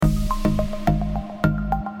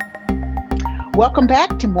Welcome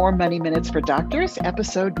back to More Money Minutes for Doctors,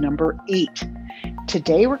 episode number 8.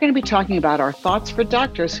 Today, we're going to be talking about our thoughts for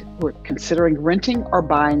doctors who are considering renting or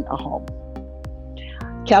buying a home.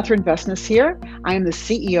 Catherine Vesnes here. I am the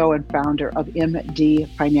CEO and founder of MD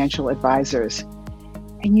Financial Advisors.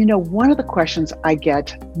 And one of the questions I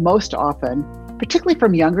get most often, particularly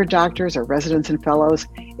from younger doctors or residents and fellows,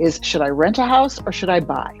 is should I rent a house or should I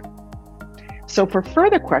buy? So for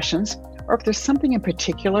further questions, or if there's something in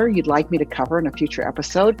particular you'd like me to cover in a future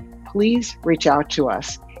episode, please reach out to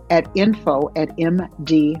us at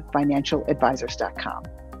info@mdfinancialadvisors.com.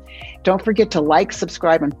 Don't forget to like,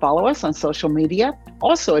 subscribe, and follow us on social media,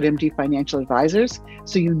 also at MD Financial Advisors,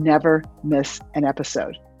 so you never miss an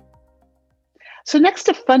episode. So next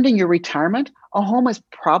to funding your retirement, a home is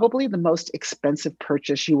probably the most expensive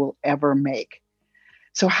purchase you will ever make.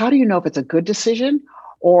 So how do you know if it's a good decision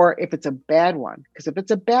or if it's a bad one? Because if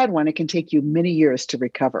it's a bad one, it can take you many years to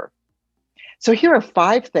recover. So here are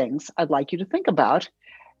 5 things I'd like you to think about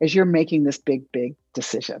as you're making this big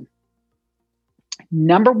decision.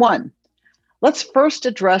 Number 1, let's first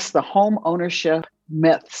address the home ownership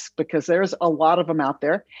myths, because there's a lot of them out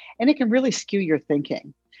there and it can really skew your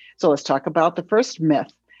thinking. So let's talk about the first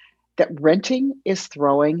myth, that renting is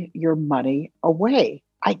throwing your money away.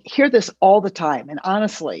 I hear this all the time, and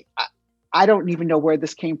honestly, I don't even know where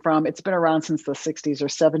this came from. It's been around since the 60s or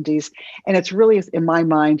 70s, and it's really, in my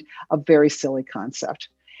mind, a very silly concept.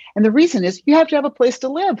 And the reason is you have to have a place to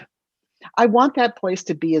live. I want that place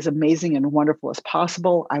to be as amazing and wonderful as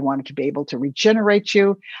possible. I want it to be able to regenerate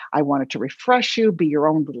you. I want it to refresh you, be your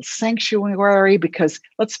own little sanctuary, because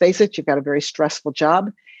let's face it, you've got a very stressful job,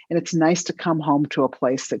 and it's nice to come home to a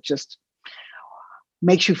place that just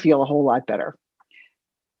makes you feel a whole lot better.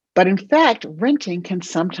 But in fact, renting can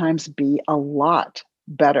sometimes be a lot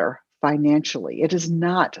better financially. It is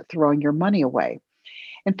not throwing your money away.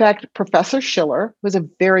 In fact, Professor Shiller, who's a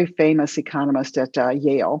very famous economist at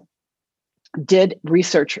Yale, did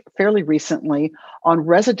research fairly recently on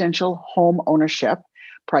residential home ownership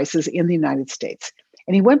prices in the United States.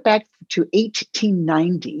 And he went back to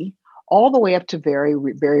 1890 all the way up to very,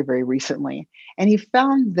 very recently. And he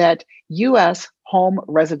found that US home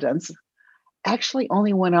residents actually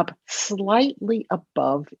only went up slightly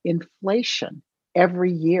above inflation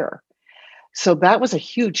every year. So that was a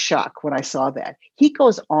huge shock when I saw that. He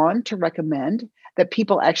goes on to recommend that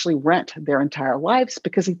people actually rent their entire lives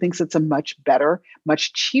because he thinks it's a much better,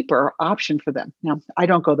 much cheaper option for them. Now, I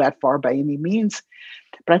don't go that far by any means,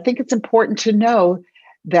 but I think it's important to know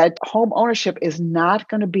that home ownership is not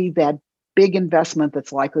going to be that big investment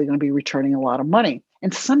that's likely going to be returning a lot of money.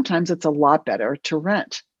 And sometimes it's a lot better to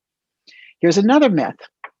rent. Here's another myth.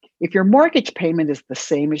 If your mortgage payment is the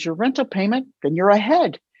same as your rental payment, then you're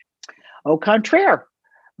ahead. Au contraire,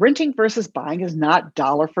 renting versus buying is not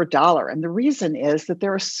dollar for dollar. And the reason is that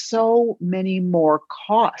there are so many more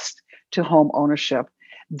costs to home ownership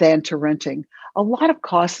than to renting. A lot of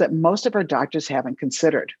costs that most of our doctors haven't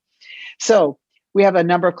considered. So we have a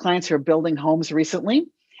number of clients who are building homes recently.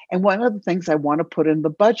 And one of the things I want to put in the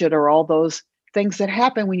budget are all those things that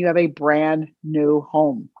happen when you have a brand new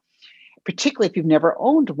home, particularly if you've never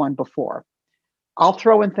owned one before. I'll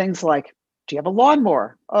throw in things like, do you have a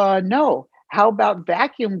lawnmower? No. How about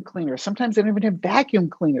vacuum cleaners? Sometimes they don't even have vacuum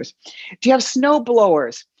cleaners. Do you have snow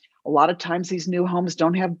blowers? A lot of times these new homes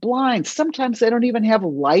don't have blinds. Sometimes they don't even have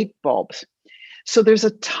light bulbs. So there's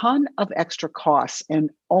a ton of extra costs in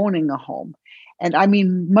owning a home. And I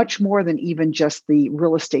mean, much more than even just the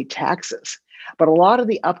real estate taxes. But a lot of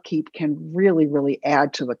the upkeep can really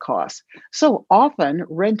add to the cost. So often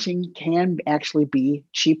renting can actually be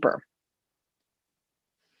cheaper.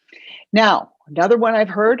 Now, another one I've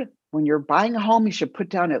heard, when you're buying a home, you should put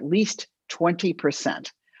down at least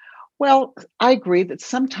 20%. Well, I agree that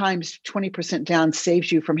sometimes 20% down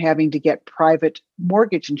saves you from having to get private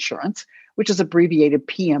mortgage insurance, which is abbreviated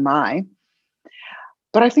PMI.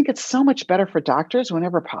 But I think it's so much better for doctors,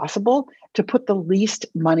 whenever possible, to put the least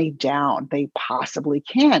money down they possibly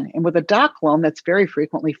can. And with a doc loan, that's very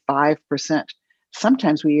frequently 5%.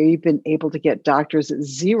 Sometimes we are even able to get doctors at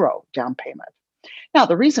 0 down payment. Now,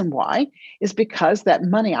 the reason why is because that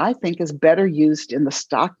money, I think, is better used in the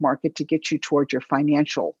stock market to get you toward your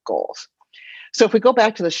financial goals. So if we go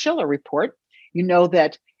back to the Shiller report, you know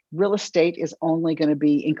that real estate is only going to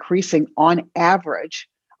be increasing on average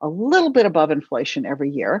a little bit above inflation every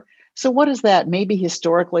year. So what is that? Maybe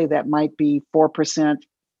historically that might be 4%,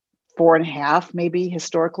 4.5%, maybe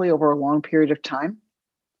historically over a long period of time.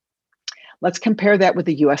 Let's compare that with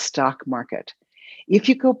the US stock market. If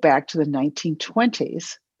you go back to the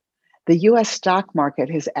 1920s, the US stock market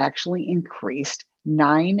has actually increased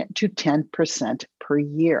 9 to 10% per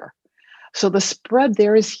year. So the spread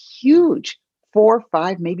there is huge, 4,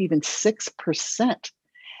 5, maybe even 6%.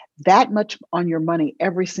 That much on your money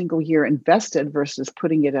every single year invested versus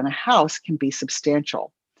putting it in a house can be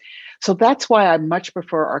substantial. So that's why I much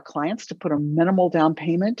prefer our clients to put a minimal down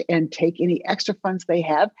payment and take any extra funds they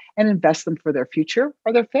have and invest them for their future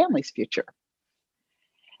or their family's future.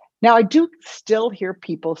 Now, I do still hear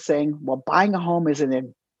people saying, well, buying a home is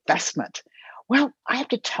an investment. Well, I have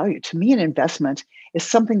to tell you, to me, an investment is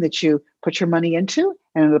something that you put your money into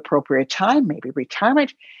and at an appropriate time, maybe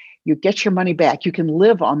retirement, you get your money back. You can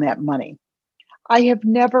live on that money. I have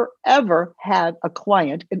never, ever had a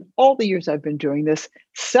client in all the years I've been doing this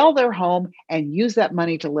sell their home and use that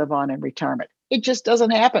money to live on in retirement. It just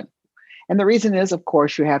doesn't happen. And the reason is, of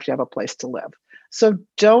course, you have to have a place to live. So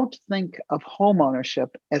don't think of home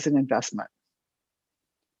ownership as an investment.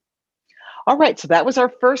 All right, so that was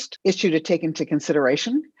our first issue to take into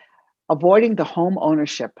consideration, avoiding the home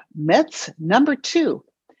ownership myths. Number two,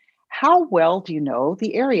 how well do you know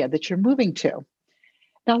the area that you're moving to?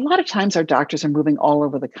 Now, a lot of times our doctors are moving all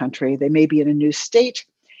over the country. They may be in a new state,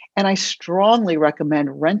 and I strongly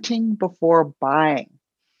recommend renting before buying.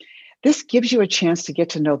 This gives you a chance to get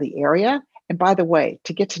to know the area, and by the way,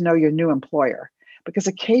 to get to know your new employer, because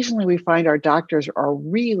occasionally we find our doctors are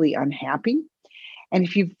really unhappy. And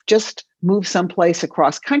if you've just moved someplace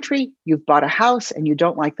across country, you've bought a house and you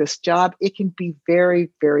don't like this job, it can be very,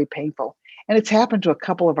 very painful. And it's happened to a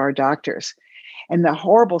couple of our doctors. And the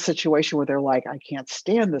horrible situation where they're like, I can't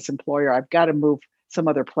stand this employer. I've got to move some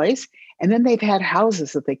other place. And then they've had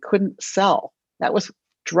houses that they couldn't sell. That was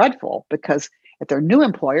dreadful because at their new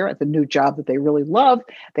employer, at the new job that they really love,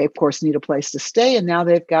 they, of course, need a place to stay. And now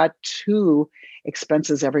they've got two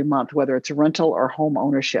expenses every month, whether it's rental or home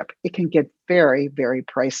ownership. It can get very, very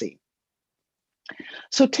pricey.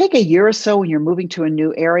 So take a year or so when you're moving to a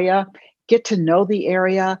new area, get to know the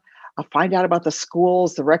area, find out about the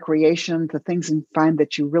schools, the recreation, the things and find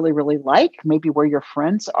that you really, really like, maybe where your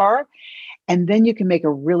friends are. And then you can make a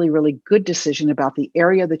really, really good decision about the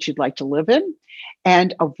area that you'd like to live in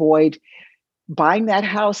and avoid buying that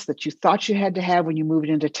house that you thought you had to have when you moved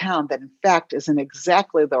into town that in fact is in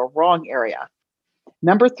exactly the wrong area.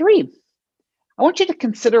 Number three, I want you to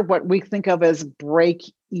consider what we think of as break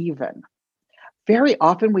even. Very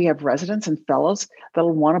often we have residents and fellows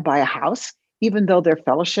that'll want to buy a house even though their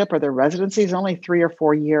fellowship or their residency is only 3 or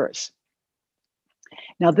 4 years.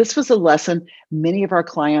 Now, this was a lesson many of our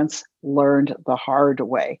clients learned the hard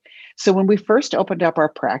way. So when we first opened up our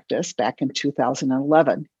practice back in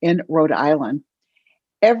 2011 in Rhode Island,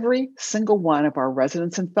 every single one of our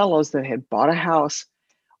residents and fellows that had bought a house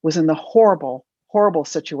was in the horrible, horrible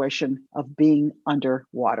situation of being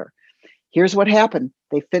underwater. Here's what happened.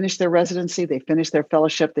 They finished their residency, they finished their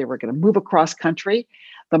fellowship, they were going to move across country.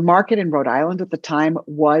 The market in Rhode Island at the time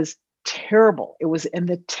was terrible. It was in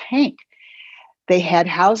the tank. They had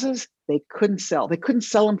houses they couldn't sell. They couldn't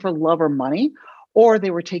sell them for love or money, or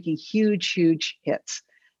they were taking huge, huge hits,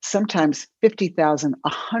 sometimes 50,000,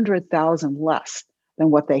 100,000 less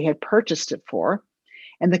than what they had purchased it for.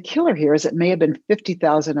 And the killer here is it may have been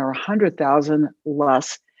 50,000 or 100,000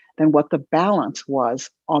 less than what the balance was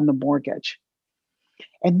on the mortgage.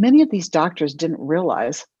 And many of these doctors didn't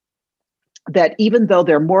realize that even though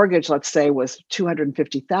their mortgage, let's say, was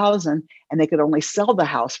 250,000 and they could only sell the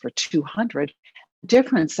house for 200, the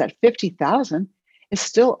difference, that 50,000 is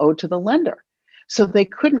still owed to the lender. So they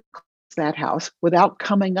couldn't close that house without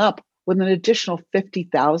coming up with an additional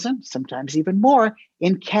 50,000, sometimes even more,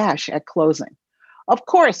 in cash at closing. Of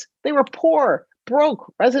course, they were poor,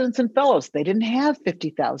 broke residents and fellows. They didn't have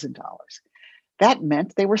 $50,000. That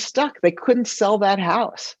meant they were stuck. They couldn't sell that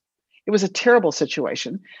house. It was a terrible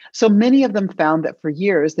situation. So many of them found that for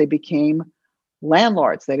years they became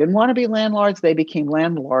landlords. They didn't want to be landlords. They became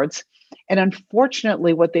landlords. And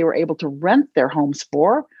unfortunately, what they were able to rent their homes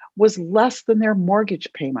for was less than their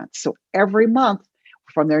mortgage payments. So every month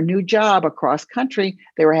from their new job across country,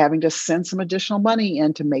 they were having to send some additional money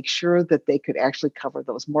in to make sure that they could actually cover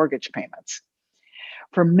those mortgage payments.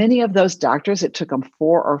 For many of those doctors, it took them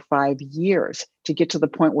 4 or 5 years to get to the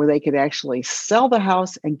point where they could actually sell the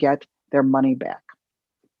house and get their money back.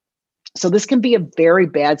 So this can be a very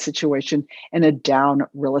bad situation in a down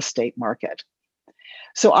real estate market.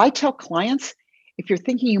 So I tell clients, if you're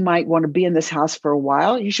thinking you might want to be in this house for a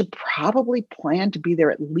while, you should probably plan to be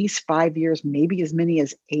there at least 5 years, maybe as many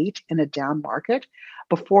as 8 in a down market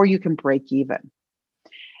before you can break even.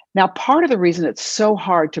 Now, part of the reason it's so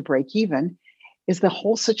hard to break even is the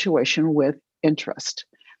whole situation with interest.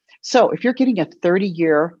 So if you're getting a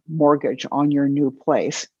 30-year mortgage on your new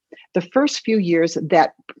place, the first few years,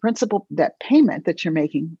 that principal, that payment that you're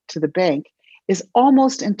making to the bank is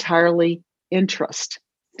almost entirely interest.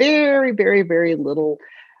 Very, very, very little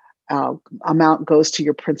uh, amount goes to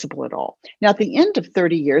your principal at all. Now, at the end of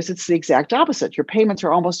 30 years, it's the exact opposite. Your payments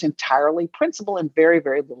are almost entirely principal and very,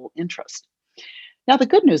 very little interest. Now, the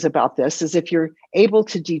good news about this is if you're able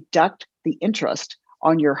to deduct the interest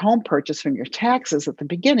on your home purchase from your taxes at the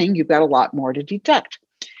beginning, you've got a lot more to deduct.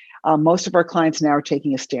 Most of our clients now are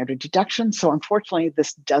taking a standard deduction. So, unfortunately,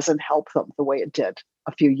 this doesn't help them the way it did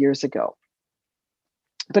a few years ago.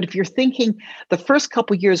 But if you're thinking the first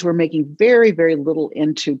couple years we're making very, very little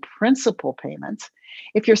into principal payments,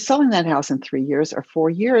 if you're selling that house in 3 years or 4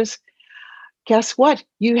 years, guess what?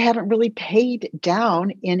 You haven't really paid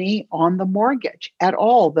down any on the mortgage at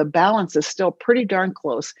all. The balance is still pretty darn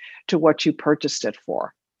close to what you purchased it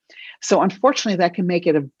for. So unfortunately, that can make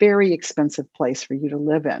it a very expensive place for you to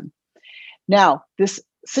live in. Now, this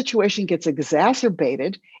situation gets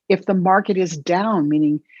exacerbated if the market is down,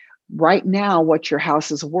 meaning right now what your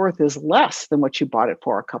house is worth is less than what you bought it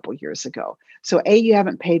for a couple years ago. So A, you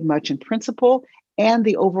haven't paid much in principal, and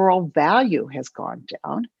the overall value has gone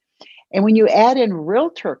down. And when you add in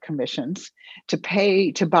realtor commissions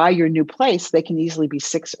to buy your new place, they can easily be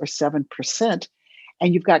 6 or 7%.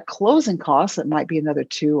 And you've got closing costs that might be another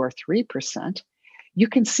 2 or 3%. You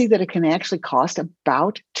can see that it can actually cost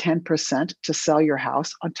about 10% to sell your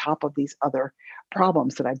house on top of these other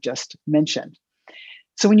problems that I've just mentioned.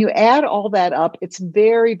 So when you add all that up, it's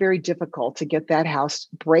very, very difficult to get that house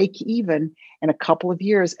break even in a couple of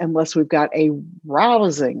years unless we've got a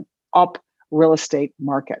rousing up real estate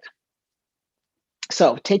market.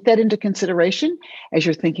 So take that into consideration as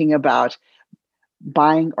you're thinking about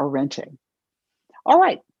buying or renting. All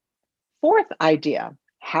right, fourth idea,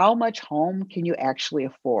 how much home can you actually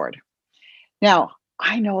afford? Now,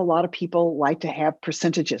 I know a lot of people like to have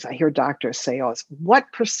percentages. I hear doctors say, oh,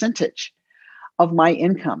 what percentage of my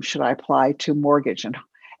income should I apply to mortgage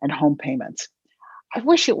and home payments? I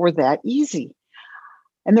wish it were that easy.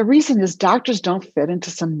 And the reason is doctors don't fit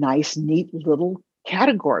into some nice, neat little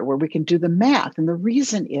category where we can do the math. And the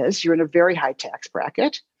reason is you're in a very high tax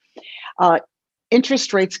bracket.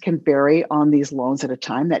 Interest rates can vary on these loans at a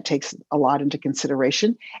time. That takes a lot into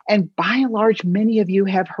consideration. And by and large, many of you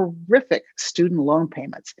have horrific student loan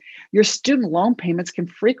payments. Your student loan payments can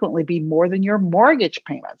frequently be more than your mortgage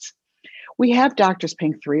payments. We have doctors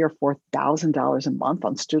paying $3,000 or $4,000 a month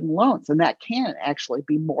on student loans, and that can actually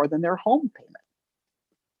be more than their home payment.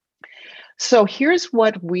 So here's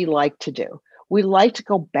what we like to do. We like to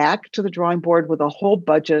go back to the drawing board with a whole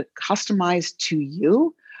budget customized to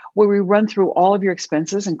you, where we run through all of your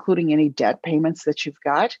expenses, including any debt payments that you've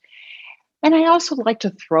got. And I also like to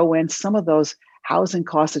throw in some of those housing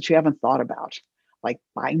costs that you haven't thought about, like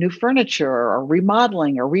buying new furniture or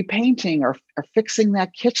remodeling or repainting or fixing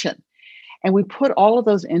that kitchen. And we put all of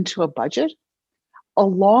those into a budget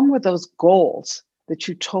along with those goals that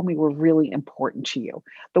you told me were really important to you.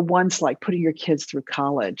 The ones like putting your kids through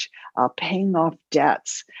college, paying off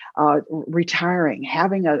debts, retiring,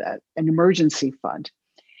 having an emergency fund.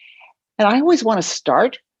 And I always want to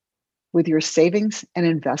start with your savings and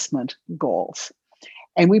investment goals.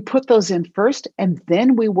 And we put those in first, and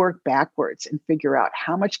then we work backwards and figure out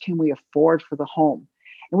how much can we afford for the home.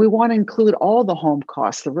 And we want to include all the home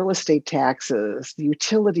costs, the real estate taxes, the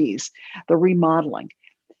utilities, the remodeling.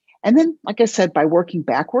 And then, like I said, by working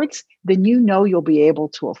backwards, then you know you'll be able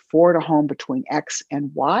to afford a home between X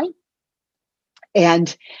and Y.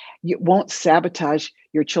 And you won't sabotage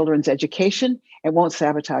your children's education. It won't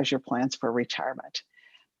sabotage your plans for retirement.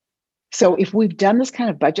 So if we've done this kind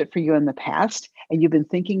of budget for you in the past and you've been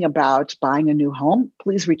thinking about buying a new home,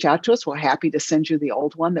 please reach out to us. We're happy to send you the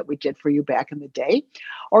old one that we did for you back in the day.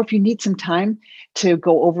 Or if you need some time to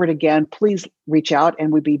go over it again, please reach out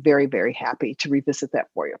and we'd be very, very happy to revisit that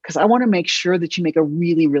for you. Because I want to make sure that you make a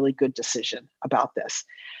really, really good decision about this.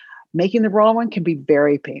 Making the wrong one can be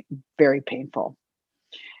very painful.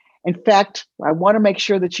 In fact, I want to make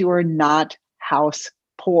sure that you are not house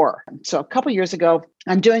poor. So a couple years ago,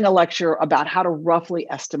 I'm doing a lecture about how to roughly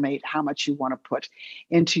estimate how much you want to put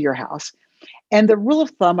into your house. And the rule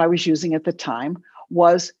of thumb I was using at the time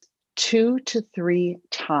was 2 to 3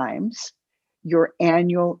 times your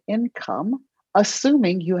annual income,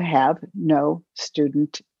 assuming you have no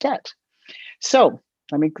student debt. So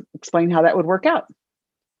let me explain how that would work out.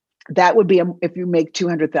 That would be, if you make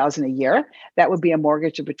 $200,000 a year, that would be a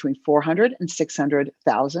mortgage of between $400,000 and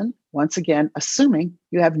 $600,000. Once again, assuming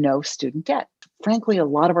you have no student debt. Frankly, a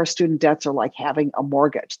lot of our student debts are like having a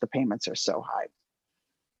mortgage. The payments are so high.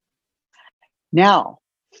 Now,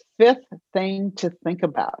 fifth thing to think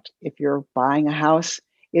about if you're buying a house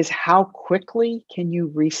is how quickly can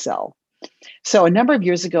you resell? So a number of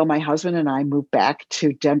years ago, my husband and I moved back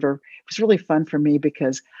to Denver. It was really fun for me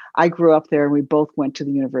because I grew up there and we both went to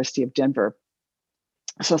the University of Denver.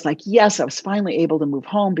 So it's like, yes, I was finally able to move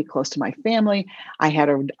home, be close to my family. I had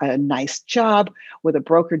a nice job with a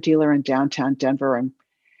broker dealer in downtown Denver, and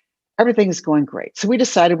everything is going great. So we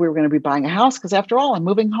decided we were going to be buying a house because, after all, I'm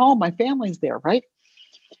moving home. My family's there, right?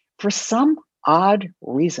 For some odd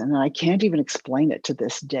reason, and I can't even explain it to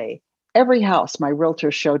this day, every house my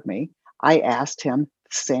realtor showed me, I asked him the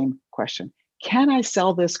same question. Can I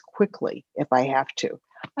sell this quickly if I have to?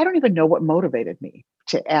 I don't even know what motivated me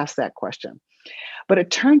to ask that question. But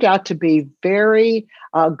it turned out to be very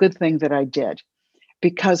good thing that I did,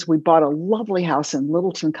 because we bought a lovely house in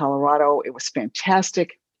Littleton, Colorado. It was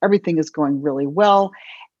fantastic. Everything is going really well.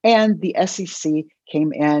 And the SEC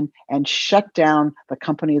came in and shut down the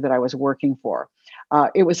company that I was working for.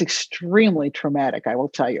 It was extremely traumatic, I will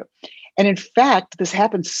tell you. And in fact, this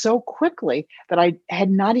happened so quickly that I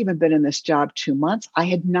had not even been in this job 2 months. I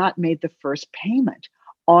had not made the first payment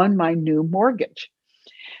on my new mortgage.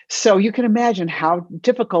 So you can imagine how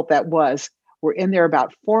difficult that was. We're in there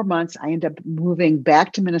about 4 months. I ended up moving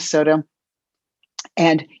back to Minnesota.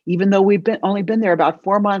 And even though we've only been there about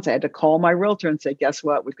 4 months, I had to call my realtor and say, guess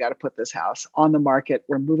what? We've got to put this house on the market.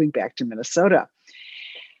 We're moving back to Minnesota.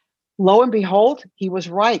 Lo and behold, he was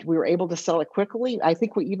right. We were able to sell it quickly. I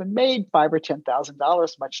think we even made $5,000 or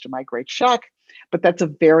 $10,000, much to my great shock. But that's a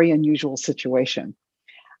very unusual situation.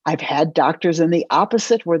 I've had doctors in the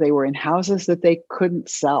opposite, where they were in houses that they couldn't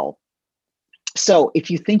sell. So if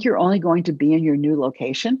you think you're only going to be in your new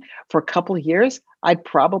location for a couple of years, I'd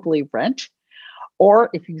probably rent. Or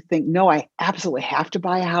if you think, no, I absolutely have to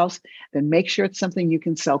buy a house, then make sure it's something you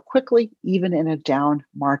can sell quickly, even in a down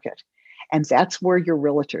market. And that's where your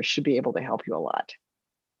realtor should be able to help you a lot.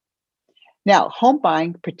 Now, home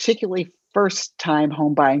buying, particularly first-time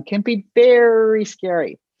home buying, can be very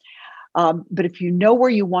scary. But if you know where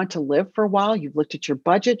you want to live for a while, you've looked at your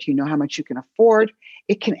budget, you know how much you can afford,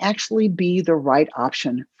 it can actually be the right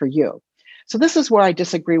option for you. So this is where I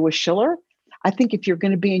disagree with Schiller. I think if you're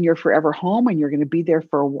going to be in your forever home and you're going to be there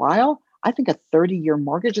for a while, I think a 30-year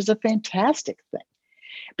mortgage is a fantastic thing.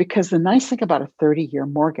 Because the nice thing about a 30-year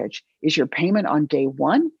mortgage is your payment on day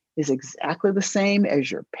one is exactly the same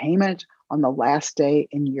as your payment on the last day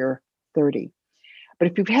in year 30. But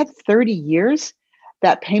if you've had 30 years,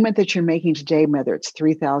 that payment that you're making today, whether it's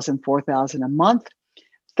 $3,000, $4,000 a month,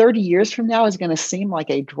 30 years from now is going to seem like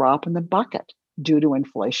a drop in the bucket due to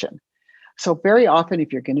inflation. So very often,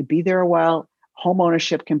 if you're going to be there a while, home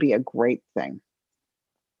ownership can be a great thing.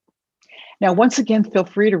 Now, once again, feel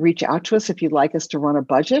free to reach out to us if you'd like us to run a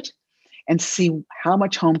budget and see how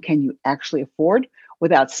much home can you actually afford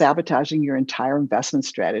without sabotaging your entire investment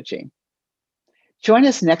strategy. Join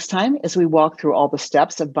us next time as we walk through all the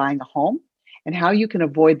steps of buying a home and how you can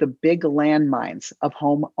avoid the big landmines of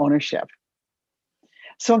home ownership.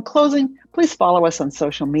 So in closing, please follow us on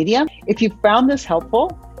social media. If you found this helpful,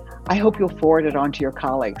 I hope you'll forward it on to your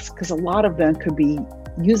colleagues, because a lot of them could be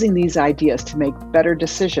using these ideas to make better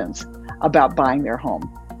decisions about buying their home.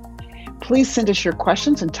 Please send us your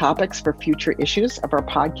questions and topics for future issues of our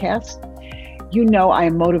podcast. You know, I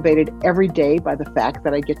am motivated every day by the fact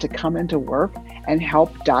that I get to come into work and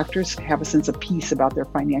help doctors have a sense of peace about their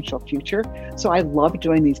financial future. So I love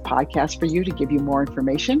doing these podcasts for you to give you more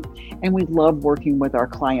information, and we love working with our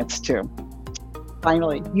clients too.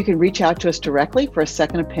 Finally, you can reach out to us directly for a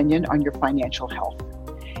second opinion on your financial health.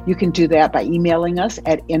 You can do that by emailing us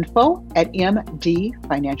at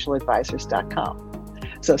info@mdfinancialadvisors.com.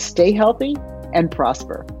 So stay healthy and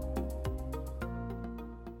prosper.